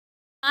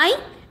Hi,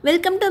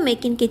 welcome to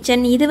Making Kitchen.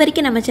 இது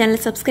வரைக்கும் நம்ம சேனலை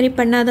சப்ஸ்கிரைப்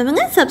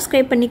பண்ணாதவங்க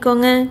சப்ஸ்கிரைப்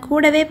பண்ணிக்கோங்க.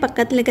 கூடவே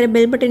பக்கத்தில் இருக்கிற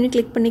பெல் பட்டனையும்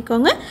கிளிக்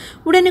பண்ணிக்கோங்க.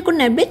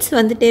 உடனுக்குடன் அப்டேட்ஸ்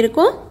வந்துட்டே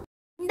இருக்கும்.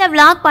 இந்த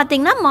vlog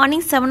பார்த்தீங்கன்னா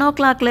மார்னிங் 7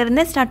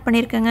 o'clockலேருந்தே ஸ்டார்ட்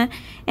பண்ணியிருக்கேங்க.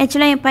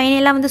 ஆக்சுவலாக என்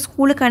பையனெல்லாம் வந்து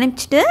ஸ்கூலுக்கு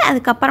அனுப்பிச்சிட்டு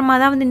அதுக்கப்புறமா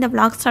தான் வந்து இந்த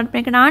vlog ஸ்டார்ட்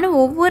பண்ணியிருக்கேன். நானும்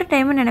ஒவ்வொரு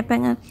டைமும்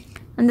நினைப்பேங்க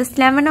அந்த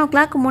 11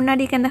 o'clock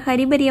முன்னாடி அந்த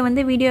ஹரிபரியை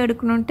வந்து வீடியோ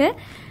எடுக்கணுன்ட்டு.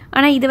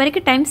 ஆனால் இது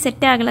வரைக்கும் டைம்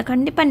செட் ஆகலை.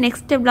 கண்டிப்பாக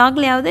நெக்ஸ்ட்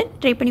vlogலையாவது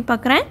ட்ரை பண்ணி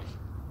பார்க்குறேன்.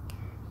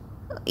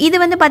 இது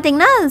வந்து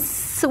பார்த்திங்கன்னா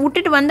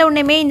விட்டுட்டு வந்த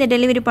உடனே இந்த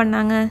டெலிவரி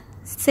பண்ணாங்க.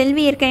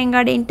 செல்வி இருக்க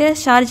எங்காடின்ட்டு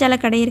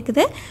ஷார்ஜாவில் கடை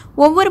இருக்குது.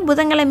 ஒவ்வொரு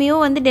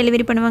புதன்கிழமையும் வந்து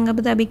டெலிவரி பண்ணுவாங்க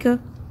அபுதாபிக்கு.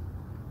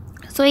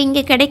 ஸோ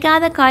இங்கே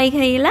கிடைக்காத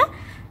காய்கறியில்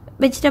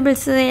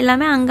வெஜிடபிள்ஸு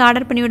எல்லாமே அங்கே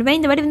ஆர்டர் பண்ணி விடுவேன்.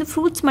 இந்த வாட்டி வந்து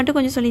ஃப்ரூட்ஸ் மட்டும்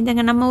கொஞ்சம்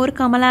சொல்லியிருந்தாங்க. நம்ம ஊர்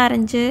கமலா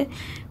ஆரஞ்சு,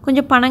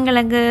 கொஞ்சம்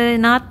பனங்கிழங்கு,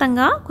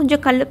 நார்த்தங்காய்,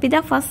 கொஞ்சம் கல்லுப்பு.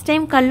 இதான் ஃபஸ்ட்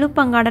டைம்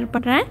கல்லுப்பு அங்கே ஆர்டர்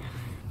பண்ணுறேன்.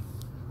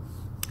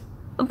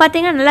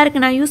 பார்த்திங்கன்னா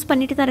நல்லாயிருக்கு. நான் யூஸ்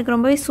பண்ணிட்டு தான் இருக்குது.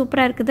 ரொம்பவே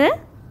சூப்பராக இருக்குது.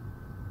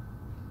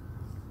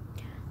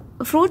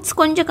 ஃப்ரூட்ஸ்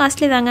கொஞ்சம்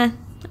காஸ்ட்லி தாங்க.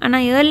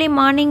 ஆனால் ஏர்லி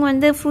மார்னிங்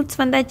வந்து ஃப்ரூட்ஸ்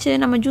வந்தாச்சு,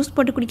 நம்ம ஜூஸ்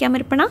போட்டு குடிக்காமல்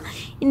இருப்பேன்னா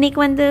இன்றைக்கி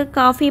வந்து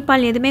காஃபி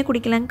பால் எதுவுமே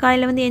குடிக்கல.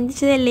 காலையில் வந்து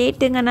எந்திரிச்சதே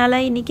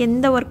லேட்டுங்கனால இன்றைக்கி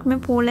எந்த ஒர்க்குமே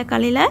போகல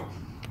காலையில்.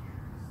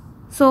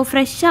 ஸோ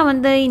ஃப்ரெஷ்ஷாக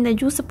வந்து இந்த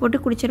ஜூஸை போட்டு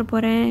குடிச்சிட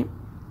போகிறேன்.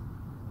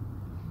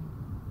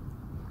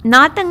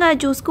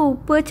 நார்த்தங்காய் ஜூஸ்க்கு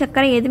உப்பு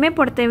சர்க்கரை எதுவுமே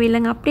போட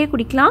தேவையில்லைங்க, அப்படியே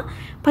குடிக்கலாம்.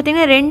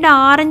 பார்த்திங்கன்னா 2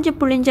 ஆரஞ்சு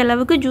புளிஞ்ச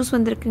அளவுக்கு ஜூஸ்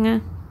வந்திருக்குங்க.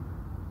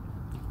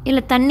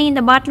 இல்லை தண்ணி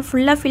இந்த பாட்டில்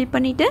ஃபுல்லாக ஃபில்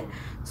பண்ணிவிட்டு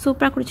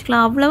சூப்பராக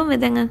குடிச்சிக்கலாம். அவ்வளவும்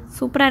விதங்க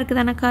சூப்பராக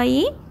இருக்குது. ஆனால் காய்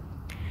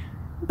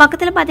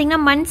பக்கத்தில் பார்த்திங்கன்னா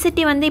மண்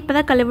சட்டி வந்து இப்போ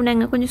தான்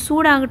கழுவுனாங்க. கொஞ்சம்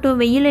சூடாகட்டும்,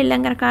 வெயில்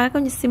இல்லைங்கிறக்காக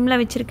கொஞ்சம் சிம்மில்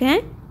வச்சுருக்கேன்.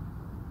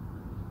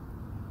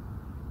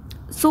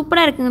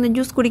 சூப்பராக இருக்குங்க இந்த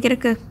ஜூஸ்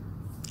குடிக்கிறதுக்கு.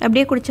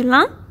 அப்படியே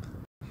குடிச்சிடலாம்.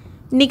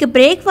 இன்றைக்கி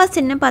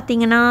பிரேக்ஃபாஸ்ட் என்ன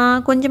பார்த்திங்கன்னா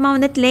கொஞ்சமாக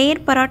வந்து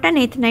லேயர் பரோட்டா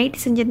நேற்று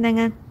நைட்டு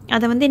செஞ்சுருந்தேங்க.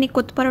 அதை வந்து இன்றைக்கி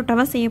கொத்து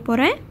பரோட்டாவாக செய்ய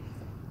போகிறேன்.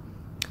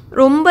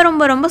 ரொம்ப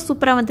ரொம்ப ரொம்ப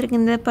சூப்பராக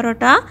வந்திருக்கு இந்த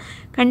பரோட்டா.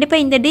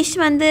 கண்டிப்பாக இந்த டிஷ்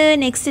வந்து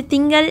நெக்ஸ்ட்டு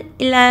திங்கள்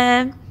இல்லை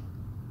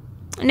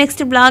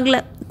நெக்ஸ்ட் vlogல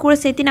கூட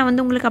சேர்த்து நான்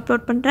வந்து உங்களுக்கு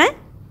அப்லோட் பண்ணுறேன்.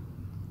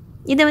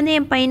 இதை வந்து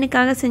என்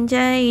பையனுக்காக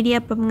செஞ்ச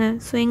இடியாப்பம்ங்க.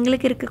 ஸோ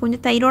எங்களுக்கு இருக்க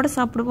கொஞ்சம் தயிரோடு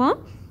சாப்பிடுவோம்.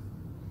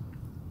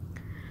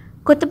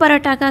 கொத்து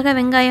பரோட்டாக்காக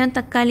வெங்காயம்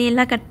தக்காளி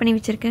எல்லாம் கட் பண்ணி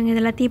வச்சுருக்கேங்க.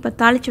 இது எல்லாத்தையும் இப்போ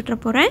தாளிச்சு விட்ற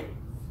போகிறேன்.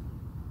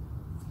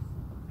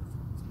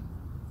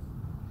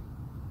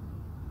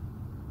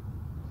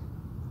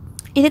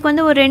 இதுக்கு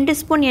வந்து ஒரு 2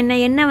 ஸ்பூன்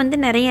எண்ணெய் வந்து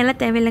நிறைய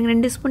எல்லாம் தேவையில்லைங்க.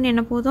 2 ஸ்பூன்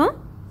எண்ணெய் போதும்.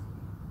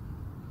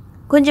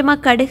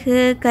 கொஞ்சமாக கடுகு,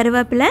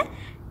 கருவேப்பிலை.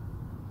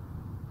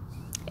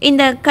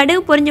 இந்த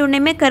கடுகு பொரிஞ்ச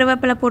உடனே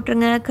கருவேப்பிலை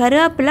போட்டுருங்க.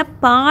 கருவேப்பிலை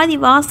பாதி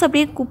வாசம்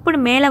அப்படியே குப்பிடு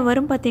மேலே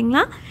வரும்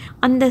பார்த்திங்களா,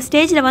 அந்த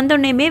ஸ்டேஜில் வந்த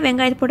உடனே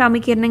வெங்காயத்தை போட்டு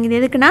அமைக்கிடணுங்க. இது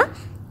எதுக்குன்னா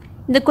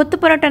இந்த கொத்து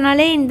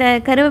பரோட்டானாலே இந்த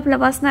கருவேப்பிலை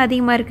வாசனை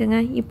அதிகமாக இருக்குங்க.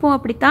 இப்போவும்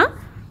அப்படித்தான்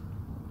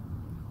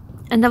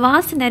அந்த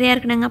வாசம் நிறையா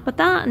இருக்குதுங்க. அப்போ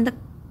தான் அந்த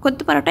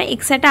கொத்து பரோட்டா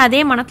எக்ஸாக்டாக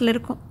அதே மணத்தில்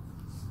இருக்கும்.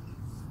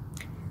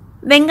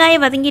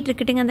 வெங்காயம் வதங்கிட்டு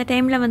இருக்கட்டுங்க. அந்த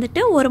டைமில்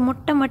வந்துட்டு ஒரு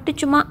முட்டை மட்டும்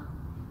சும்மா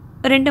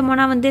 2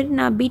 மூணா வந்து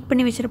நான் பீட்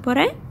பண்ணி வச்சிட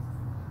போகிறேன்.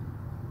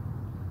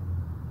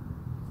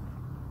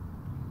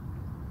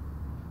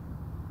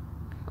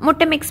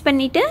 முட்டை மிக்ஸ்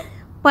பண்ணிவிட்டு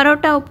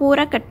பரோட்டாவை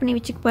பூரா கட் பண்ணி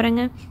வச்சுக்க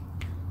போகிறேங்க.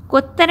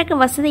 கொத்தனுக்கு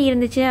வசதி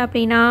இருந்துச்சு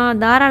அப்படின்னா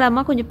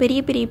தாராளமாக கொஞ்சம் பெரிய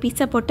பெரிய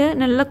பீஸா போட்டு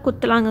நல்லா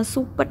கொத்தலாங்க.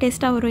 சூப்பர்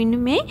டேஸ்ட்டாக வரும்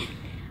இன்னுமே.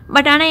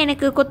 பட் ஆனால்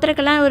எனக்கு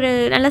கொத்தறக்கெல்லாம் ஒரு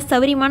நல்ல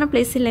சௌகரியமான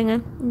பிளேஸ் இல்லைங்க.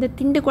 இந்த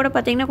திண்டு கூட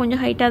பார்த்திங்கன்னா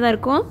கொஞ்சம் ஹைட்டாக தான்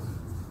இருக்கும்.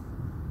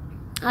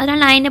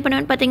 அதனால் நான் என்ன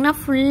பண்ணுவேன்னு பார்த்திங்கன்னா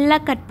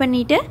ஃபுல்லாக கட்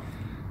பண்ணிவிட்டு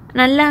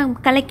நல்லா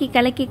கலக்கி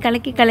கலக்கி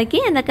கலக்கி கலக்கி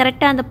அந்த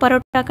கரெக்டாக அந்த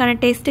பரோட்டாக்கான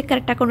டேஸ்ட்டு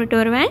கரெக்டாக கொண்டுட்டு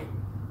வருவேன்.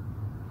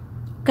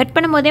 கட்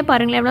பண்ணும்போதே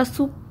பாருங்களேன் எவ்வளோ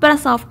சூப்பராக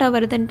சாஃப்டாக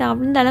வருதுன்ட்டு.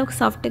 அந்த அளவுக்கு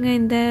சாஃப்ட்டுங்க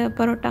இந்த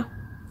பரோட்டா.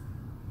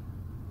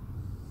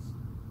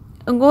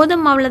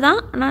 கோதுமை மாவில் தான்,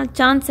 ஆனால்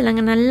சான்ஸ்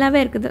இல்லைங்க, நல்லாவே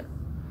இருக்குது.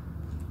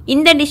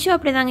 இந்த டிஷ்ஷும்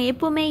அப்படி தாங்க.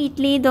 எப்போவுமே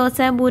இட்லி,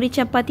 தோசை, பூரி,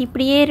 சப்பாத்தி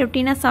இப்படியே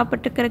ரொட்டீனாக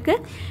சாப்பிட்டுக்கிறதுக்கு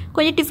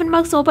கொஞ்சம் டிஃபன்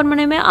பாக்ஸ் ஓப்பன்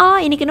பண்ணவே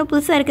இன்றைக்கி இன்னும்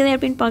புதுசாக இருக்குது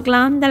அப்படின்னு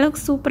பார்க்கலாம். அந்த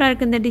அளவுக்கு சூப்பராக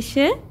இருக்குது இந்த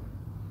டிஷ்ஷு.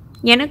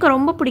 எனக்கு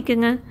ரொம்ப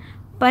பிடிக்குங்க.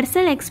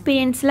 பர்சனல்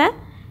எக்ஸ்பீரியன்ஸில்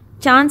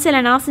சான்ஸ் இல்லை,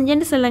 நான்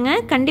செஞ்சேன்னு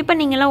சொல்லுங்கள். கண்டிப்பாக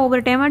நீங்களாம்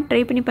ஒவ்வொரு டைமாக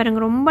ட்ரை பண்ணி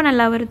பாருங்கள். ரொம்ப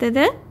நல்லா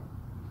வருது.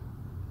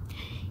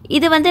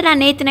 இது வந்து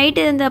நான் நேற்று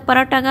நைட்டு இந்த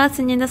பரோட்டாக்காக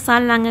செஞ்ச இந்த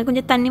சால்னாங்க.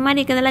 கொஞ்சம் தண்ணி மாதிரி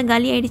இருக்கிறதெல்லாம்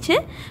காலி ஆகிடுச்சு.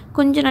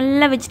 கொஞ்சம்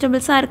நல்ல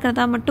வெஜிடபிள்ஸாக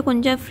இருக்கிறதா மட்டும்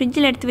கொஞ்சம்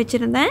ஃப்ரிட்ஜில் எடுத்து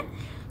வச்சுருந்தேன்.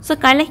 ஸோ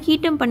காலையில்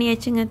ஹீட்டும்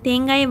பண்ணியாச்சுங்க.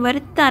 தேங்காயை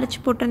வறுத்து அரைச்சி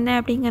போட்டிருந்தேன்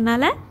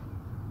அப்படிங்கிறனால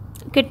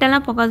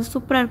கெட்டெல்லாம் போகாது.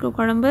 சூப்பராக இருக்கும்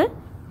குழம்பு.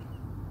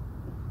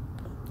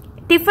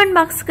 டிஃபன்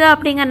பாக்ஸுக்கு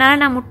அப்படிங்கிறனால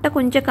நான் முட்டை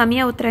கொஞ்சம்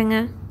கம்மியாக ஊற்றுறேங்க.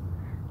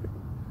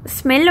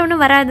 ஸ்மெல்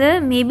ஒன்றும் வராது.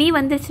 மேபி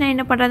வந்துருச்சுன்னா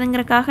என்ன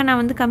பண்ணுறதுங்கிறக்காக நான்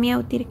வந்து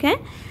கம்மியாக ஊற்றிருக்கேன்.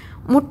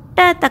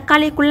 முட்டை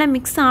தக்காளிக்குள்ளே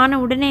மிக்ஸ் ஆன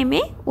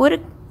உடனேயுமே ஒரு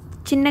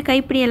சின்ன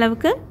கைப்பிடி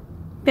அளவுக்கு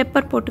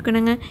பெப்பர்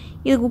போட்டுக்கணுங்க.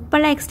 இதுக்கு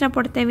உப்பெல்லாம் எக்ஸ்ட்ரா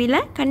போட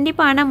தேவையில்லை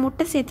கண்டிப்பாக. ஆனால்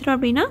முட்டை சேர்த்துட்டோம்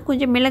அப்படின்னா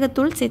கொஞ்சம்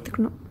மிளகுத்தூள்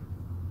சேர்த்துக்கணும்.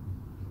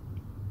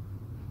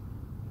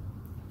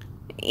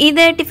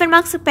 இது டிஃபன்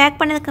பாக்ஸ் பேக்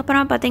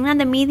பண்ணதுக்கப்புறம் பார்த்திங்கன்னா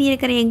அந்த மீதி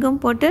இருக்கிற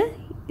எக்கும் போட்டு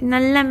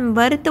நல்லா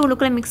வறுத்து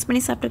உள்ளுக்குள்ளே மிக்ஸ்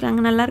பண்ணி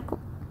சாப்பிட்டுக்கலாங்க.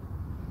 நல்லாயிருக்கும்.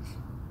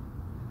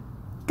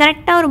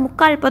 கரெக்டாக ஒரு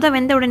 3/4 போதும்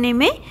வெந்த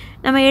உடனேயுமே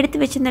நம்ம எடுத்து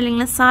வச்சுருந்தோம்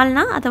இல்லைங்களா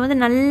சால்னா, அதை வந்து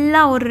நல்லா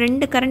ஒரு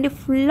 2 கரண்டி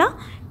ஃபுல்லாக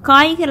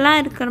காய்கறிலாம்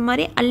இருக்கிற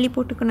மாதிரி அள்ளி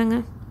போட்டுக்கணுங்க.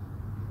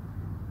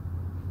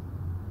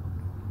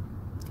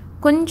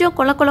 கொஞ்சம்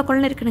கொல கொல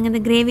கொலன்னு இருக்கணுங்க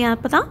இந்த கிரேவி.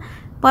 அப்போ தான்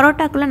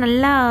பரோட்டாக்குள்ளே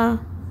நல்லா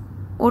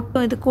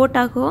ஒட்டும், இது கோட்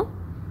ஆகும்.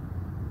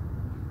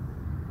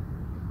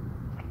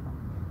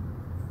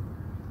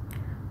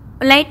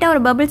 லைட்டாக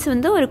ஒரு பபிள்ஸ்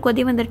வந்து ஒரு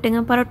கொதி வந்துட்டுங்க.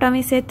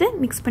 பரோட்டாவையும் சேர்த்து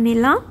மிக்ஸ்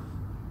பண்ணிடலாம்.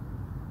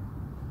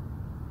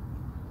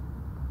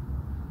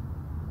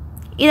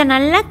 இதை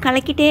நல்லா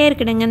கலக்கிட்டே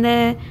இருக்கணுங்க. இந்த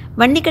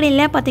வண்டி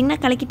கடையில்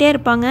பார்த்திங்கன்னா கலக்கிட்டே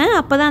இருப்பாங்க.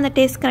 அப்போ தான் அந்த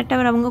டேஸ்ட் கரெக்டாக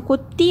வரும். அவங்க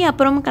கொத்தி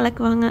அப்புறமும்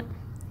கலக்குவாங்க.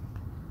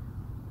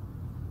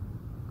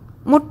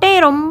 முட்டையை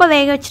ரொம்ப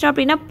வேக வச்சிட்டோம்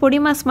அப்படின்னா பொடி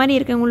மாஸ் மாதிரி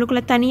இருக்குங்க,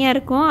 உள்ளுக்குள்ளே தனியாக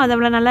இருக்கும். அது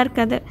அவ்வளோ நல்லா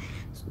இருக்காது.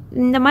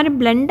 இந்த மாதிரி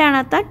பிளெண்ட்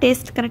ஆனால் தான்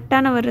டேஸ்ட்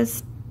கரெக்டான ஒரு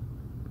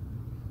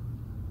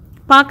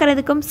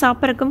பார்க்குறதுக்கும்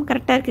சாப்பிட்றதுக்கும்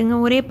கரெக்டாக இருக்குங்க.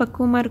 ஒரே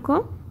பக்குவமாக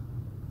இருக்கும்.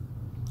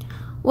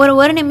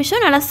 ஒரு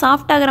நிமிஷம் நல்லா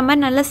சாஃப்ட் ஆகிற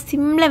மாதிரி நல்லா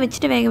சிம்மில்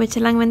வச்சுட்டு வேக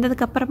வச்சிடலாங்க.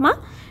 வெந்ததுக்கப்புறமா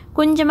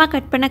கொஞ்சமாக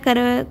கட் பண்ண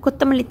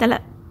கொத்தமல்லி தழை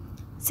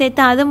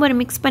சேர்த்து அதுவும் ஒரு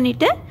மிக்ஸ்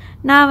பண்ணிவிட்டு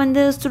நான்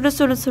வந்து சுட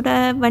சுட சுட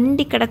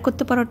வண்டி கடை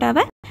கொத்து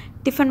பரோட்டாவை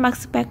டிஃபன்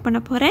பாக்ஸ் பேக் பண்ண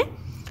போகிறேன்.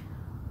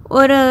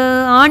 ஒரு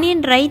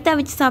ஆனியன் ரைத்தா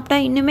வச்சு சாப்பிட்டா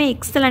இன்னுமே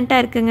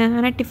எக்ஸலண்ட்டாக இருக்குங்க.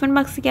 ஆனால் டிஃபன்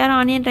பாக்ஸுக்கு யாரும்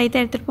ஆனியன்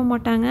ரைத்தா எடுத்துகிட்டு போக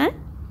மாட்டாங்க.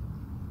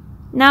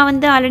 நான்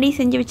வந்து ஆல்ரெடி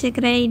செஞ்சு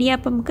வச்சுருக்கிறேன்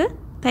இடியாப்பமுக்கு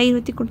தயிர்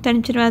ஊற்றி கொடுத்து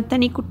அனுப்பிச்சிடுவேன். அது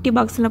தனி குட்டி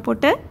பாக்ஸில்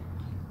போட்டு.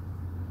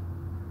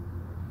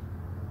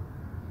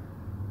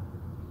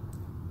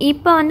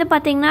 இப்போ வந்து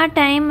பார்த்திங்கன்னா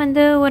டைம்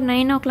வந்து ஒரு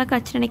 9 o'clock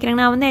ஆச்சு நினைக்கிறேங்க.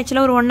 நான் வந்து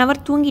ஆக்சுவலாக ஒரு 1 hour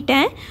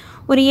தூங்கிட்டேன்.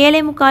 ஒரு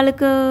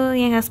 7:45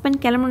 என் ஹஸ்பண்ட்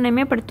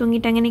கிளம்புனமே படுத்து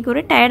தூங்கிட்டாங்க. இன்றைக்கி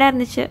ஒரு டயர்டாக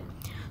இருந்துச்சு.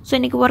 ஸோ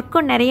இன்றைக்கி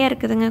ஒர்க்கும் நிறையா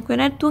இருக்குதுங்க. கொஞ்ச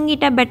நேரம்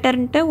தூங்கிட்டா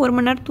பெட்டர்ன்ட்டு 1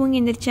 மணி நேரம் தூங்கி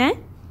எழுந்திரிச்சேன்.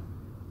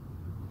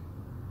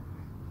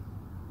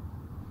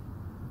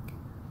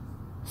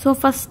 ஸோ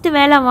ஃபஸ்ட்டு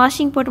வேலை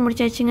வாஷிங் போட்டு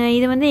முடிச்சாச்சுங்க.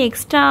 இது வந்து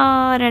எக்ஸ்ட்ரா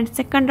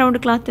செகண்ட்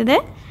ரவுண்டு கிளாத் இது,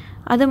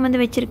 அதுவும்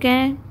வந்து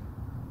வச்சுருக்கேன்.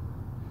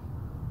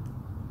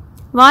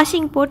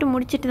 வாஷிங் போட்டு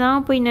முடிச்சுட்டு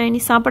தான் போய் நான் இனி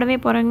சாப்பிடவே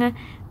போகிறேங்க.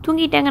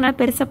 தூங்கிட்டாங்க, நான்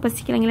பெருசாக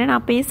பசிக்கலைங்களே, நான்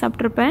அப்போயே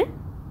சாப்பிட்ருப்பேன்.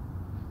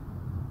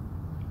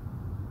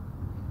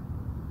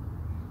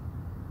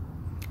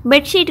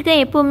 பெட்ஷீட்டுக்கு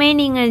எப்போவுமே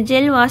நீங்கள்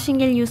ஜெல்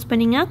வாஷிங் ஜெல் யூஸ்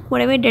பண்ணிங்க.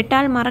 கூடவே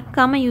டெட்டால்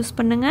மறக்காமல் யூஸ்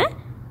பண்ணுங்கள்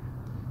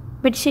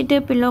பெட்ஷீட்டு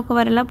பில்லோ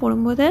கவர் எல்லாம்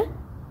போடும்போது.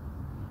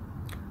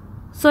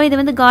 ஸோ இது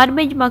வந்து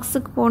கார்பேஜ்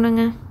பாக்ஸுக்கு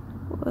போகணுங்க.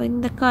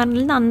 இந்த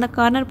கார்னர்லேருந்து அந்த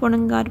கார்னர்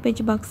போகணுங்க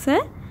கார்பேஜ் பாக்ஸு.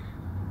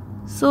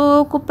 ஸோ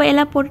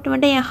குப்பையெல்லாம் போட்டுட்டு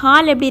வந்துட்டு என்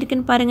ஹால் எப்படி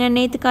இருக்குன்னு பாருங்கள்.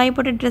 நேற்று காய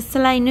போட்ட ட்ரெஸ்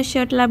எல்லாம் இன்னும்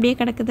ஷர்ட்லாம் அப்படியே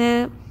கிடக்குது.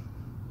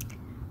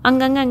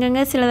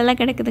 அங்கங்கே சிலதெல்லாம்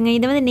கிடக்குதுங்க.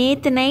 இது வந்து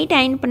நேற்று நைட்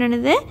அயன்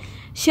பண்ணினது.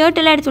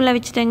 ஷர்ட்டெல்லாம் எடுத்து உள்ள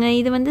வச்சுட்டேங்க.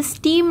 இது வந்து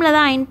ஸ்டீமில்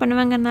தான் அயன்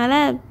பண்ணுவேங்கிறனால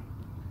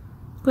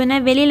கொஞ்ச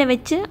நேரம் வெளியில்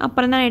வச்சு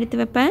அப்புறம் தான் எடுத்து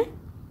வைப்பேன்.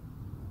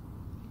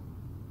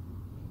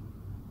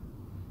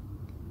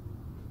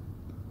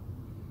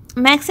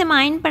 மேக்ஸிமம்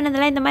அயன்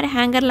பண்ணதெல்லாம் இந்த மாதிரி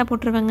ஹேங்கரில்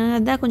போட்டுருவாங்க.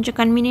 அதுதான் கொஞ்சம்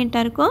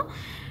கன்வீனியண்ட்டாக இருக்கும்.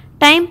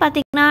 டைம்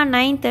பார்த்திங்கன்னா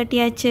 9:30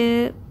 ஆச்சு.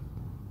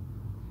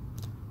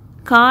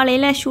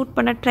 காலையில் ஷூட்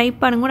பண்ண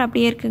ட்ரைபாடும் கூட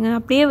அப்படியே இருக்குங்க.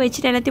 அப்படியே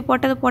வச்சுட்டு எல்லாத்தையும்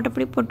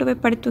போட்டபடி போட்டு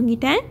போய் படுத்து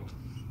தூங்கிட்டேன்.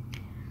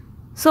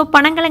 ஸோ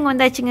பனங்கிழங்கு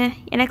வந்தாச்சுங்க.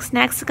 எனக்கு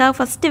ஸ்நாக்ஸுக்காக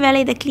ஃபஸ்ட்டு வேலை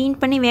இதை க்ளீன்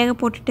பண்ணி வேக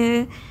போட்டுட்டு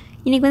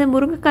இன்றைக்கி வந்து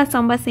முருங்கைக்காய்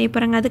சாம்பார் செய்ய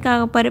போகிறாங்க.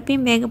 அதுக்காக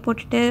பருப்பையும் வேக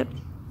போட்டுட்டு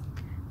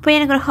இப்போ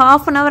எனக்கு ஒரு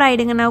 1/2 hour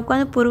ஆகிடுங்க. நான்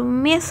உட்காந்து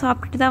பொறுமையாக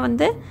சாப்பிட்டுட்டு தான்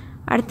வந்து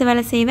அடுத்த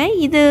வேலை செய்வேன்.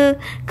 இது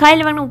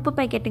காயில் வாங்கின உப்பு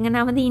பேக்கெட்டுங்க.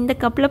 நான் வந்து இந்த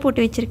கப்பில்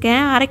போட்டு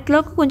வச்சுருக்கேன். 1/2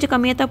 கிலோவுக்கு கொஞ்சம்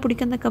கம்மியாக தான்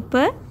பிடிக்கும் அந்த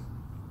கப்பு.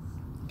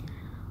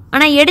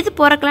 ஆனால் எடுத்து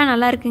போகிறக்கெல்லாம்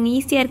நல்லா இருக்குங்க,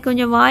 ஈஸியாக இருக்குது.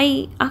 கொஞ்சம்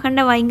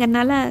அகண்ட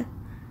வாய்ங்கிறனால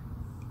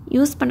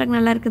யூஸ் பண்ணுறதுக்கு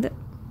நல்லா இருக்குது.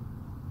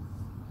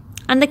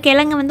 அந்த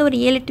கிழங்கு வந்து ஒரு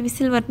 7-8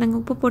 விசில் வரணுங்க.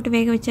 உப்பு போட்டு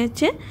வேக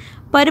வச்சாச்சு.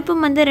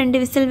 பருப்பும் வந்து 2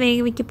 விசில் வேக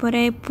வைக்க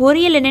போகிறேன்.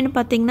 பொரியல் என்னென்னு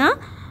பார்த்தீங்கன்னா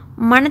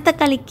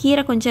மணத்தக்காளி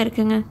கீரை கொஞ்சம்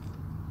இருக்குங்க.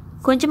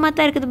 கொஞ்சமாக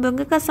தான் இருக்குது.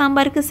 முருங்கைக்காய்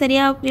சாம்பாருக்கு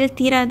சரியாக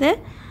தீராது.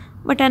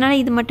 பட் அதனால்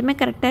இது மட்டுமே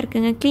கரெக்டாக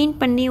இருக்குங்க. க்ளீன்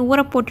பண்ணி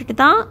ஊற போட்டுட்டு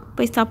தான்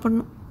போய்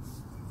சாப்பிட்ணும்.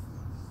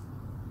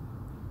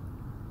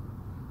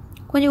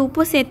 கொஞ்சம்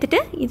உப்பு சேர்த்துட்டு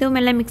இதுவும்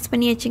எல்லாம் மிக்ஸ்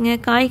பண்ணி வச்சுங்க.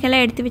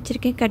 காய்கள்லாம் எடுத்து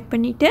வச்சுருக்கேன் கட்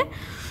பண்ணிவிட்டு.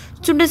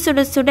 சுட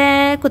சுட சுட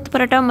கொத்து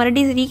பரோட்டா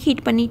மறுபடியும்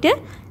ரீஹீட் பண்ணிவிட்டு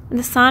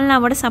அந்த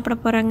சால்னாவோட சாப்பிட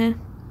போகிறாங்க.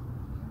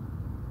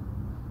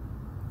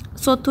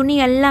 ஸோ துணி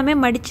எல்லாமே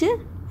மடித்து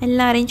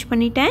எல்லாம் அரேஞ்ச்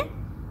பண்ணிட்டேன்.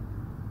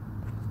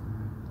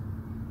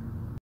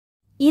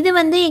 இது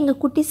வந்து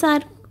எங்கள் குட்டி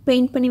சார்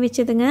பெயிண்ட் பண்ணி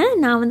வச்சதுங்க.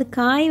 நான் வந்து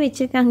காய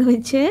வச்சுருக்கேன். அங்கே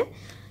வச்சு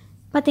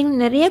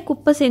பார்த்திங்கன்னா நிறைய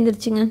குப்பை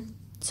சேர்ந்துருச்சுங்க.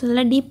 ஸோ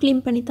இதெல்லாம் டீப்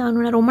க்ளீன் பண்ணி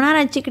தாங்கணும். நான் ரொம்ப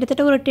நேரம் ஆச்சு,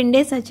 கிட்டத்தட்ட ஒரு 10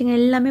 days ஆச்சுங்க.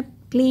 எல்லாமே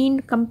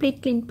கம்ப்ளீட்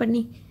க்ளீன்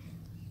பண்ணி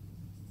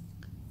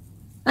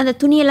அந்த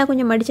துணியெல்லாம்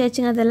கொஞ்சம்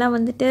மடிச்சாச்சுங்க. அதெல்லாம்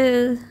வந்துட்டு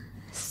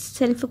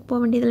செல்ஃபுக்கு போக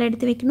வேண்டியதெல்லாம்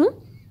எடுத்து வைக்கணும்.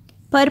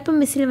 பருப்பு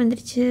மிசில்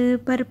வந்துடுச்சு.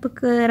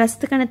 பருப்புக்கு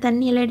ரசத்துக்கான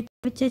தண்ணியெல்லாம்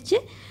எடுத்து வச்சாச்சு.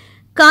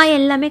 காய்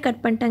எல்லாமே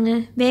கட் பண்ணிட்டேங்க.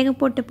 வேக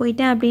போட்டு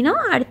போயிட்டேன் அப்படின்னா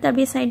அடுத்து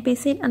அப்படியே சைட் பை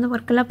சைட் அந்த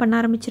ஒர்க்கெல்லாம்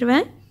பண்ண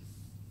ஆரம்பிச்சிருவேன்.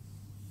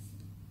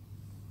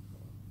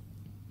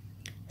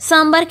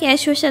 சாம்பாருக்கு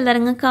ஆஸ்யூஷுவல்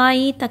தரங்க.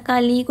 காய்,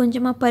 தக்காளி,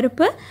 கொஞ்சமாக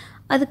பருப்பு,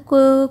 அதுக்கு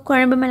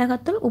குழம்பு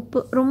மிளகாத்தூள், உப்பு.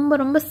 ரொம்ப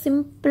ரொம்ப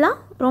சிம்பிளாக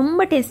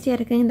ரொம்ப டேஸ்டியாக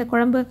இருக்குங்க இந்த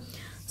குழம்பு.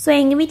 ஸோ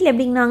எங்கள் வீட்டில்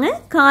எப்படிங்கனாங்க,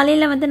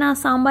 காலையில் வந்து நான்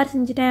சாம்பார்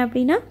செஞ்சுட்டேன்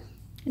அப்படின்னா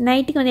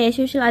நைட்டுக்கு வந்து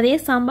ஆஸ்யூஷுவல் அதே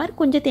சாம்பார்,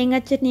 கொஞ்சம்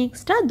தேங்காய் சட்னி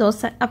எக்ஸ்ட்ரா,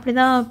 தோசை, அப்படி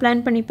தான்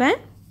பிளான் பண்ணிப்பேன்.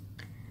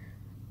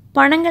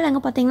 பழங்கள்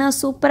அங்கே பார்த்திங்கன்னா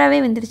சூப்பராகவே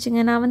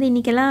வந்துருச்சுங்க. நான் வந்து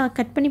இன்றைக்கெல்லாம்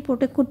கட் பண்ணி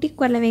போட்டு குட்டி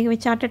குக்கரில் வேக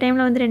வச்சேன். அட்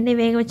டைமில் வந்து 2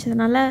 வேக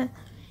வச்சதுனால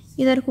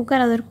இது ஒரு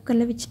குக்கர் அது ஒரு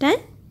குக்கரில் வச்சுட்டேன்.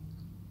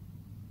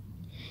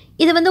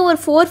 இது வந்து ஒரு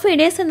 4-5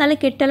 டேஸ்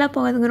இருந்தாலும் கெட்டலாம்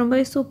போகாதுங்க.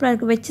 ரொம்பவே சூப்பராக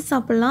இருக்குது, வச்சு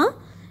சாப்பிட்லாம்.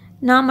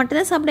 நான்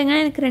மட்டும்தான் சாப்பிடுங்க,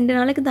 எனக்கு 2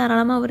 நாளைக்கு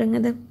தாராளமாக வருங்க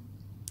இது.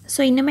 ஸோ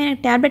இன்னுமே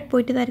எனக்கு டேப்லெட்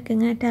போயிட்டு தான்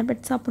இருக்குங்க,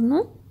 டேப்லெட்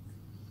சாப்பிட்ணும்.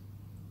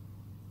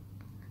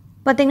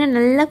 பார்த்திங்கன்னா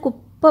நல்லா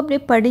குப்பை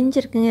அப்படியே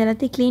படிஞ்சிருக்குங்க,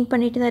 எல்லாத்தையும் க்ளீன்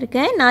பண்ணிட்டு தான்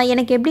இருக்கேன்.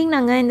 எனக்கு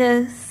எப்படின்னாங்க, இந்த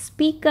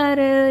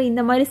ஸ்பீக்கரு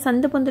இந்த மாதிரி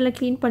சந்து பொந்தில்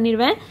க்ளீன்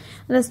பண்ணிடுவேன்.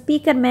 அந்த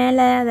ஸ்பீக்கர்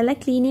மேலே அதெல்லாம்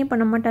க்ளீனே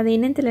பண்ண மாட்டேன். அது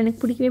என்னன்னு தெரியல,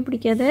 எனக்கு பிடிக்கவே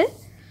பிடிக்காது.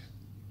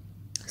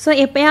 ஸோ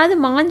எப்போயாவது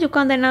மாஞ்சு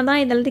உட்காந்தேன்னா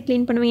தான் இதெல்லாத்தையும்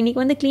க்ளீன் பண்ணுவேன். இன்றைக்கி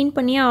வந்து க்ளீன்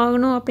பண்ணியே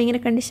ஆகணும் அப்படிங்கிற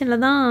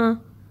கண்டிஷனில் தான்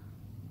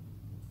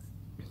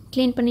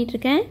க்ளீன்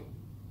பண்ணிகிட்ருக்கேன்.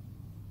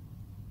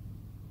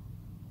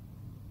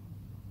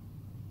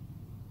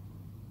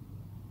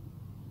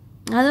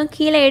 அதுவும்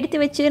கீழே எடுத்து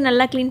வச்சு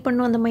நல்லா க்ளீன்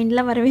பண்ணும் அந்த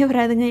மைண்ட்லாம் வரவே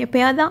வராதுங்க.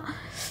 எப்போயாவது தான்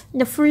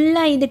இந்த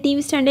ஃபுல்லாக இந்த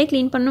டிவி ஸ்டாண்டே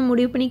க்ளீன் பண்ணணும்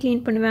முடிவு பண்ணி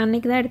க்ளீன் பண்ணுவேன்.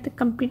 அன்றைக்கி தான் எடுத்து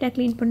கம்ப்ளீட்டாக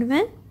க்ளீன்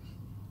பண்ணுவேன்.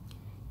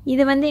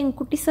 இது வந்து எங்கள்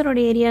குட்டி சாரோட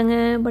ஏரியாங்க,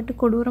 பட்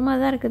கொடூரமாக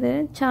தான் இருக்குது.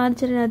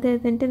 சார்ஜர் அது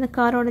இதுன்ட்டு இந்த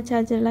காரோட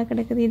சார்ஜர்லாம்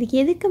கிடக்குது. இதுக்கு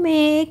எதுக்குமே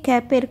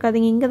கேப்பே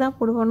இருக்காதுங்க, இங்கே தான்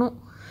போடுவானோ.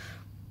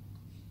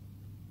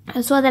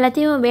 ஸோ அது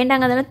எல்லாத்தையும்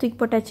வேண்டாங்க அதெல்லாம் தூக்கி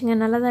போட்டாச்சுங்க.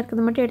 நல்லா தான்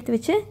இருக்குது, மட்டும் எடுத்து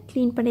வச்சு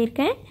க்ளீன்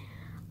பண்ணியிருக்கேன்.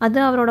 அது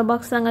அவரோட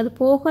பாக்ஸ் தாங்க. அது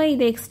போக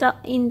இது எக்ஸ்ட்ரா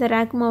இந்த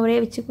ரேக்கும் அவரே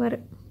வச்சுக்குவார்.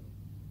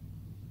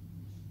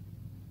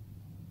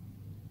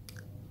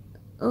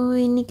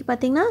 இன்றைக்கி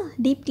பார்த்திங்கன்னா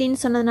டீப்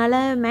க்ளீன் சொன்னதுனால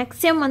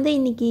மேக்ஸிமம் வந்து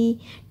இன்றைக்கி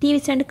டிவி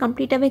ஸ்டாண்டு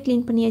கம்ப்ளீட்டாகவே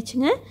க்ளீன்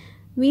பண்ணியாச்சுங்க.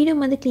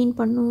 வீடும் வந்து க்ளீன்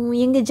பண்ணும்.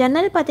 எங்கள்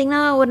ஜன்னல் பார்த்திங்கன்னா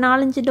ஒரு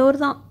 4-5 டோர்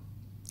தான்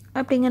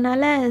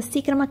அப்படிங்கிறனால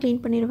சீக்கிரமாக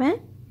க்ளீன் பண்ணிடுவேன்.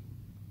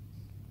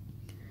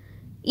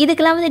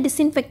 இதுக்கெல்லாம் வந்து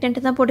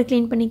டிஸ்இன்ஃபெக்டன்ட்டு தான் போட்டு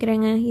க்ளீன்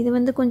பண்ணிக்கிறேங்க. இது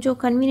வந்து கொஞ்சம்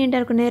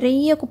கன்வீனியண்ட்டாக இருக்கும்,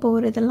 நிறைய குப்பை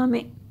வரும்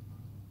இதெல்லாமே.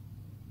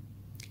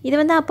 இது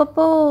வந்து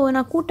அப்பப்போ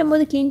நான் கூட்டும்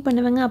போது க்ளீன்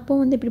பண்ணுவேங்க, அப்போ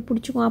வந்து இப்படி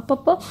பிடிச்சிக்கும்.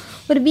 அப்பப்போ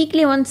ஒரு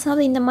வீக்லி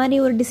ஒன்ஸாவது இந்த மாதிரி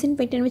ஒரு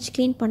டிஸ்இன்ஃபெக்டன் வச்சு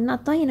க்ளீன்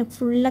பண்ணால் தான் எனக்கு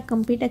ஃபுல்லாக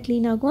கம்ப்ளீட்டாக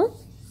க்ளீன் ஆகும்.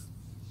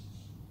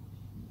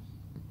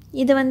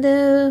 இது வந்து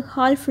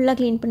ஹால் ஃபுல்லாக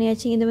க்ளீன்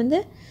பண்ணியாச்சு. இது வந்து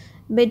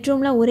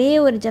பெட்ரூமில் ஒரே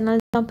ஒரு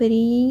ஜன்னல் தான்,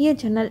 பெரிய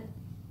ஜன்னல்,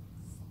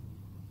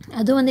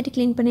 அதுவும் வந்துட்டு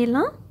க்ளீன்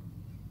பண்ணிடலாம்.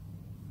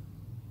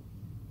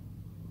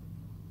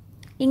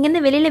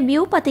 இங்கேருந்து வெளியில்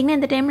வியூ பார்த்திங்கன்னா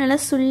இந்த டைம்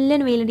நல்லா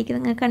சுல்லுன்னு வெயில்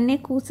அடிக்குதுங்க, கண்ணே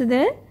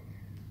கூசுது.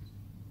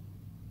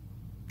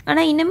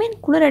 ஆனால் இன்னுமே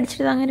குளிர்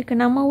அடிச்சுட்டு தாங்க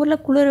இருக்குது. நம்ம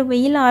ஊரில் குளிர்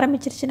வெயில்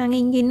ஆரம்பிச்சிருச்சு,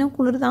 நாங்கள் இங்கே இன்னும்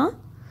குளிர் தான்.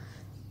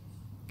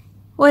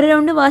 ஒரு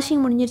ரவுண்டு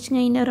வாஷிங்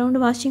முடிஞ்சிருச்சுங்க, இன்னொரு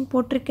ரவுண்டு வாஷிங்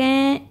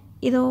போட்டிருக்கேன்.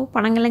 ஏதோ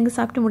பனங்கிழங்கு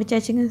சாப்பிட்டு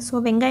முடிச்சாச்சுங்க. ஸோ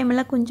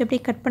வெங்காயமெல்லாம் கொஞ்சம்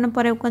அப்படியே கட் பண்ண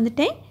போகிறேன்,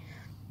 உட்காந்துட்டேன்.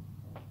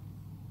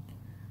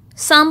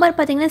 சாம்பார்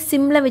பார்த்திங்கன்னா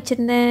சிம்மில்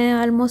வச்சுருந்தேன்,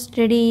 ஆல்மோஸ்ட்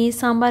ரெடி.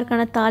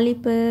 சாம்பாருக்கான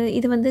தாளிப்பு,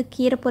 இது வந்து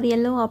கீரை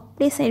பொரியலும்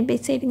அப்படியே சைடு பை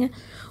சைடுங்க.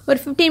 ஒரு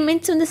 15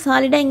 மினிட்ஸ் வந்து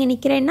சாலிடாக இங்கே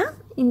நிற்கிறேன்னா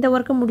இந்த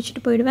ஒர்க்கை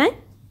முடிச்சுட்டு போயிடுவேன்.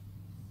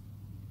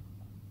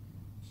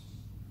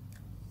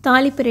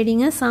 தாளிப்பு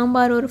ரெடிங்க.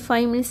 சாம்பார் ஒரு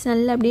 5 மினிட்ஸ்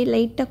நல்லா அப்படியே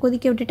லைட்டாக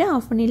கொதிக்க விட்டுட்டு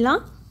ஆஃப்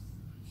பண்ணிடலாம்.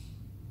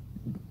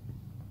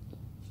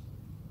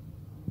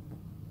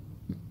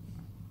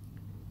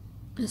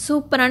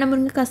 சூப்பரான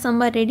முருங்கைக்காய்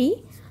சாம்பார் ரெடி.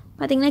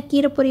 பார்த்திங்கன்னா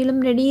கீரை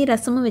பொரியலும் ரெடி,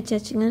 ரசமும்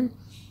வச்சாச்சுங்க.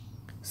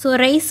 ஸோ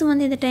ரைஸ்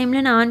வந்து இந்த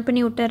டைமில் நான் ஆன்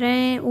பண்ணி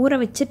விட்டுறேன். ஊற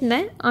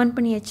வச்சுருந்தேன், ஆன்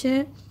பண்ணியாச்சு.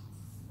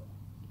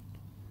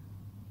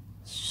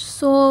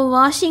 ஸோ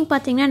வாஷிங்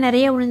பார்த்திங்கன்னா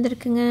நிறைய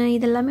விழுந்துருக்குங்க.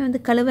 இதெல்லாமே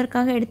வந்து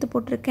கழுவறக்காக எடுத்து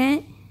போட்டிருக்கேன்.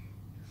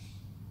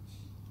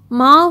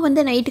 மாவு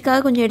வந்து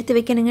நைட்டுக்காக கொஞ்சம் எடுத்து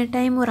வைக்கணுங்க.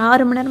 டைம் ஒரு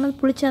 6 மணி நேரமாக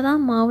புளிச்சா தான்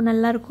மாவு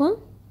நல்லாயிருக்கும்.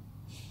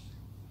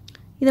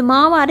 இது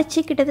மாவு அரைச்சி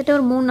கிட்டத்தட்ட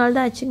ஒரு 3 நாள்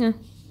தான் ஆச்சுங்க.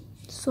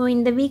 ஸோ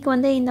இந்த வீக்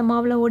வந்து இந்த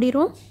மாவில்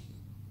ஓடிரும்.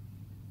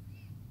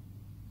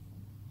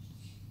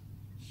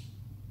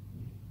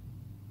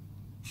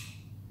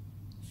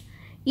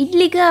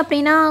 இட்லிக்கு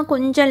அப்படின்னா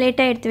கொஞ்சம்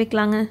லேட்டாக எடுத்து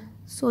வைக்கலாங்க.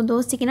 ஸோ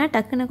தோசைக்குனா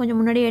டக்குன்னு கொஞ்சம்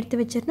முன்னாடியே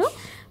எடுத்து வச்சிடணும்.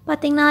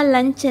 பார்த்திங்கன்னா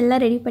லஞ்ச்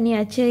எல்லாம் ரெடி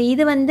பண்ணியாச்சு.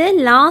 இது வந்து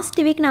லாஸ்ட்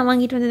வீக் நான்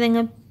வாங்கிட்டு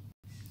வந்ததுங்க,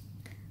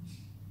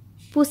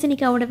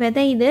 பூசணிக்காவோட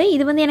விதை.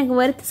 இது வந்து எனக்கு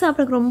வறுத்து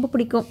சாப்பிட்றதுக்கு ரொம்ப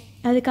பிடிக்கும்,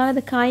 அதுக்காக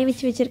அதை காய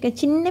வச்சு வச்சுருக்கேன்.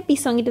 சின்ன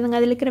பீஸ் வாங்கிட்டு வந்தாங்க,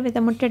 அதில் இருக்கிற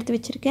விதை மட்டும் எடுத்து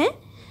வச்சுருக்கேன்.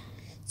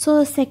 ஸோ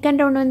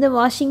செகண்ட் ரவுண்ட் வந்து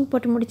வாஷிங்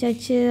போட்டு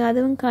முடிச்சாச்சு.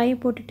 அதுவும் காய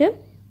போட்டுட்டு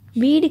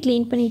வீடு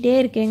க்ளீன் பண்ணிகிட்டே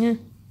இருக்கேங்க.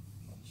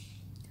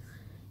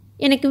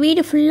 எனக்கு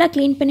வீடு ஃபுல்லாக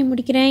க்ளீன் பண்ணி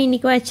முடிக்கிறேன்.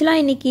 இன்றைக்கி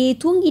ஆக்சுவலாக இன்றைக்கி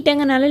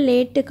தூங்கிட்டேங்கனால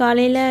லேட்டு,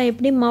 காலையில்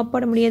எப்படியும் மாப்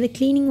போட முடியாது.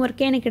 க்ளீனிங்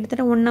ஒர்க்கே எனக்கு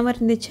கிட்டத்தட்ட 1 hour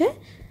இருந்துச்சு.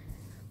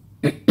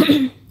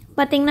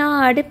 பார்த்திங்கன்னா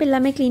அடுப்பு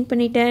எல்லாமே க்ளீன்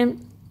பண்ணிட்டேன்.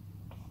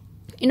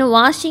 இன்னும்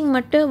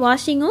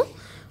வாஷிங்கும்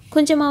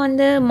கொஞ்சமாக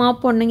வந்து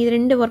மாப் போடணுங்க. இது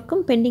 2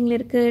 ஒர்க்கும் பெண்டிங்கில்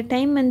இருக்குது.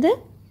 டைம் வந்து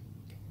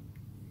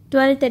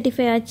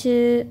 12:35 ஆச்சு.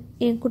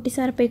 என் குட்டி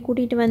சாரை போய்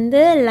கூட்டிகிட்டு வந்து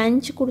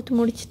லஞ்ச் கொடுத்து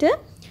முடிச்சுட்டு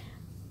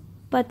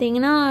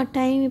பார்த்தீங்கன்னா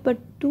டைம் இப்போ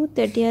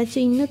 2:30 ஆச்சு.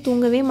 இன்னும்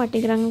தூங்கவே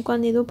மாட்டேங்கிறாங்க,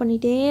 உட்காந்து ஏதோ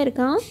பண்ணிகிட்டே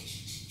இருக்கான்.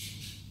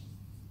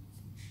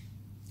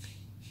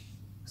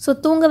 ஸோ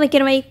தூங்க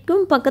வைக்கிற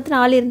வரைக்கும் பக்கத்தில்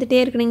ஆள் இருந்துகிட்டே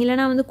இருக்கணுங்க,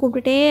 இல்லைனா வந்து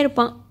கூப்பிட்டுட்டே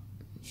இருப்பான்.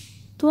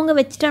 தூங்க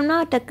வச்சிட்டோம்னா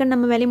டக்குன்னு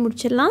நம்ம வேலையை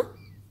முடிச்சிடலாம்.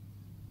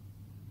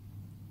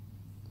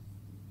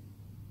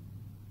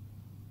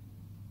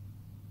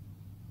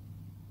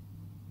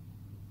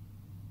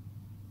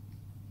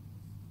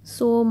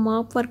 ஸோ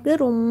மாப் ஒர்க்கு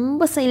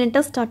ரொம்ப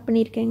சைலண்ட்டாக ஸ்டார்ட்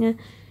பண்ணியிருக்கேங்க.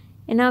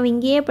 ஏன்னா அவன்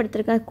இங்கேயே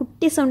படுத்துருக்கா,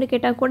 குட்டி சவுண்டு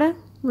கேட்டால் கூட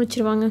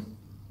முடிச்சிருவாங்க.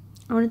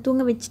 அவனை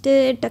தூங்க வச்சுட்டு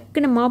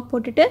டக்குன்னு மாப்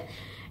போட்டுட்டு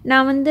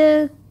நான் வந்து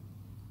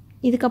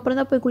இதுக்கப்புறம்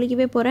தான் போய்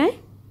குளிக்கவே போகிறேன்.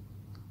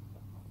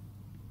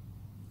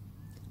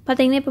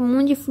 பார்த்தீங்கன்னா இப்போ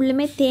மூஞ்சி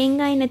ஃபுல்லுமே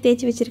தேங்காய் எண்ணெய்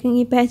தேய்ச்சி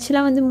வச்சுருக்கேங்க. இப்போ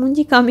ஆக்சுவலாக வந்து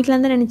மூஞ்சி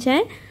காமிக்கலாம் தான்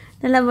நினச்சேன்.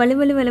 நல்லா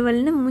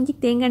வலுவலுன்னு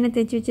மூஞ்சிக்கு தேங்காய் எண்ணெய்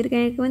தேய்ச்சி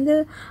வச்சுருக்கேன். எனக்கு வந்து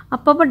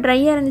அப்பப்போ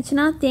ட்ரையாக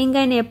இருந்துச்சுன்னா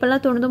தேங்காய் எண்ணெய்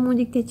எப்போல்லாம் தோணுதோ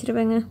மூஞ்சிக்கு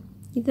தேய்ச்சிருவேங்க.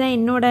 இதுதான்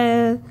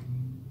என்னோடய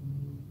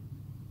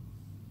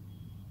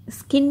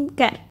ஸ்கின்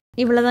கேர்.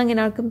 இவ்வளோதாங்க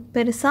எனக்கு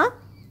பெருசாக.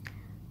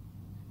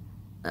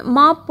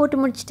 மாப் போட்டு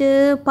முடிச்சுட்டு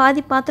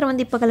பாதி பாத்திரம்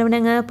வந்து இப்போ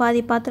கழுவினேங்க.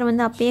 பாதி பாத்திரம்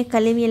வந்து அப்பயே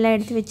கழுவி எல்லாம்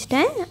எடுத்து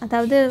வச்சுட்டேன்.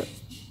 அதாவது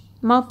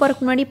மாப்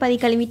போகிறதுக்கு முன்னாடி பாதி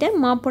கழுவிட்டேன்,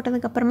 மாப்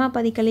போட்டதுக்கப்புறமா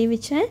பாதி கழுவி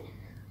வச்சேன்.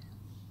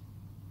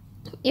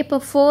 இப்போ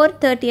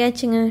 4:30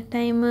 ஆச்சுங்க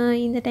டைமு.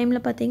 இந்த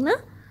டைமில் பார்த்திங்கன்னா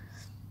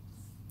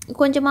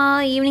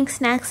கொஞ்சமாக ஈவினிங்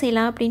ஸ்நாக்ஸ்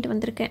செய்யலாம் அப்படின்ட்டு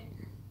வந்திருக்கேன்.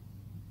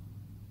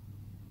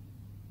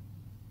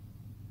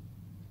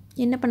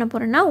 என்ன பண்ண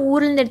போகிறேன்னா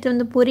ஊர்லேருந்து எடுத்து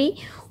வந்து பொரி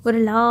ஒரு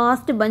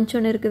லாஸ்ட்டு பஞ்ச்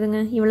ஒன்று இருக்குதுங்க.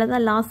 இவ்வளோ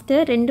தான் லாஸ்ட்டு.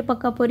 2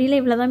 பக்கம் பொரியில்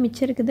இவ்வளோ தான்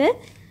மிச்சம் இருக்குது.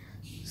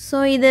 ஸோ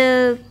இது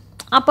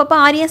அப்பப்போ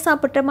ஆரியா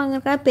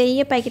சாப்பிட்றமாங்கக்கா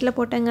பெரிய பேக்கெட்டில்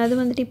போட்டாங்க. அது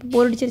வந்துட்டு இப்போ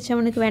போர் அடிச்சிருச்சு,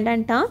 அவனுக்கு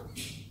வேண்டான்ட்டான்.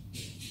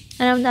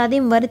 ஆனால் வந்து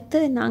அதையும் வறுத்து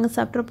நாங்கள்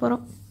சாப்பிட்ற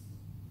போகிறோம்.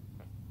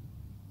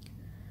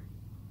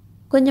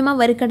 கொஞ்சமாக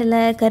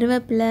வறுக்கடலை,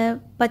 கருவேப்பிலை,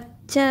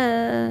 பச்சை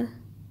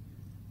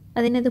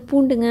அது என்னது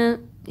பூண்டுங்க,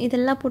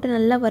 இதெல்லாம் போட்டு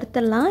நல்லா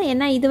வறுத்தரலாம்.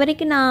 ஏன்னா இது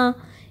வரைக்கும் நான்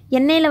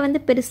எண்ணெயில் வந்து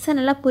பெருசாக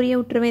நல்லா பொரிய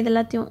விட்டுருவேன் இது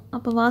எல்லாத்தையும்.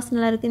 அப்போ வாசனை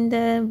நல்லா இருக்குது. இந்த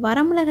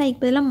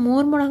வரமிளகாய்க்கு பதிலாக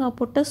மோர் மிளகா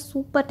போட்டால்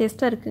சூப்பர்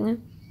டேஸ்ட்டாக இருக்குங்க.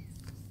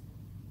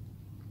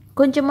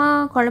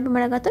 கொஞ்சமாக குழம்பு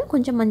மிளகாத்தூள்,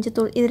 கொஞ்சம்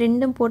மஞ்சத்தூள், இது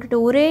 2ம் போட்டுட்டு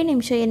ஒரே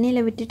நிமிஷம்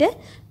எண்ணெயில் விட்டுட்டு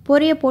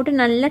பொரியை போட்டு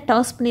நல்லா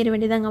டாஸ் பண்ணிட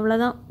வேண்டியதாங்க.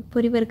 அவ்வளோதான்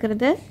பொரி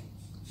வறுக்கிறது.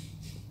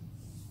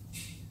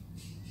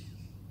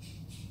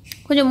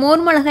 கொஞ்சம்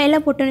மோர்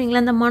மிளகாயெல்லாம்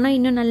போட்டோன்னீங்களா அந்த மனம்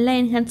இன்னும் நல்லா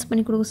என்ஹான்ஸ்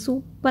பண்ணி கொடுக்கும்,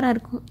 சூப்பராக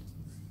இருக்கும்.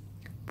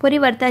 பொரி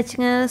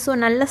வறுத்தாச்சுங்க. ஸோ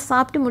நல்லா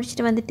சாப்பிட்டு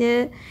முடிச்சுட்டு வந்துட்டு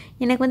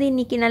எனக்கு வந்து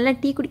இன்றைக்கி நல்லா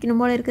டீ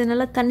குடிக்கணும் போல் இருக்குது.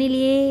 நல்லா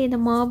தண்ணியிலையே இந்த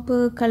மாப்பு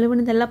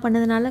கழுவுனதெல்லாம்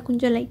பண்ணதுனால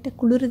கொஞ்சம் லைட்டாக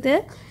குளிருது.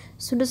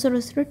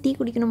 சுட டீ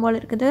குடிக்கணும் போல்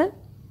இருக்குது.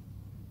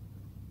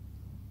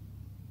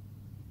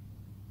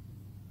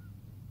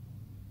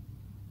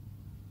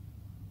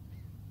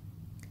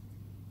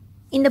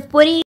 இந்த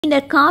பொரி இந்த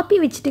காப்பி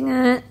வச்சுட்டுங்க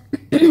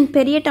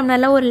பெரிய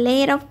டம்ளரில் ஒரு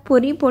லேயர் ஆஃப்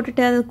பொரி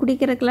போட்டுட்டு அதை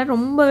குடிக்கிறதுக்கெல்லாம்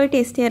ரொம்பவே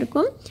டேஸ்டியாக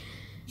இருக்கும்.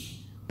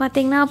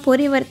 பார்த்திங்கன்னா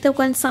பொரி வறுத்து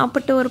உட்காந்து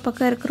சாப்பிட்டு ஒரு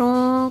பக்கம்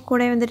இருக்கிறோம்,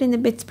 கூட வந்துட்டு இந்த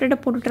பெட் ஸ்ப்ரெட்டை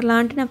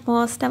போட்டுடலான்ட்டு நான்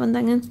ஃபாஸ்ட்டாக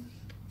வந்தாங்க.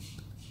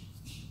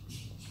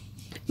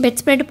 பெட்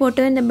ஸ்ப்ரெட்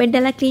போட்டு இந்த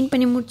பெட்டெல்லாம் க்ளீன்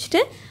பண்ணி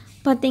முடிச்சுட்டு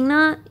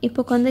பார்த்திங்கன்னா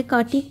இப்போ வந்து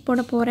டீ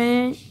போட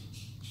போகிறேன்.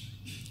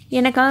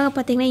 எனக்காக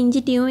பார்த்திங்கன்னா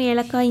இஞ்சி டீயும்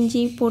ஏலக்காய்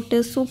இஞ்சி போட்டு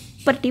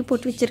சூப்பர் டீ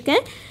போட்டு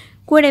வச்சுருக்கேன்.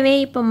 கூடவே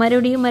இப்போ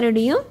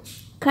மறுபடியும்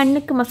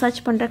கண்ணுக்கு மசாஜ்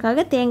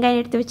பண்ணுறதுக்காக தேங்காய்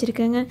எடுத்து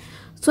வச்சுருக்கேங்க.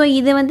 ஸோ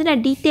இதை வந்து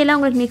நான் டீட்டெயிலாக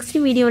உங்களுக்கு நெக்ஸ்ட்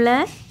வீடியோவில்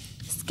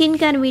ஸ்கின்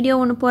கேர் வீடியோ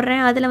ஒன்று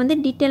போடுறேன். அதில் வந்து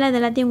டீட்டெயிலாக இது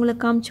எல்லாத்தையும்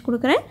உங்களுக்கு காமிச்சு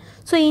கொடுக்குறேன்.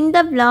 ஸோ இந்த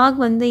vlog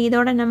வந்து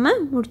இதோட நம்ம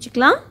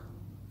முடிச்சுக்கலாம்.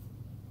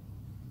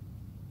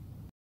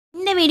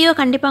 இந்த வீடியோ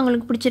கண்டிப்பாக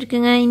உங்களுக்கு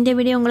பிடிச்சிருக்குங்க. இந்த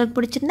வீடியோ உங்களுக்கு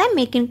பிடிச்சிருந்தா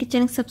மேக் இன்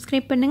கிச்சனுக்கு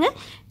சப்ஸ்கிரைப் பண்ணுங்கள்.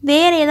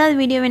 வேறு ஏதாவது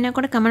வீடியோ வேணால்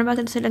கூட கமெண்ட்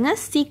பாக்ஸில்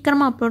சொல்லுங்கள்,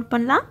 சீக்கிரமாக அப்லோட்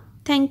பண்ணலாம்.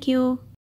 தேங்க்யூ.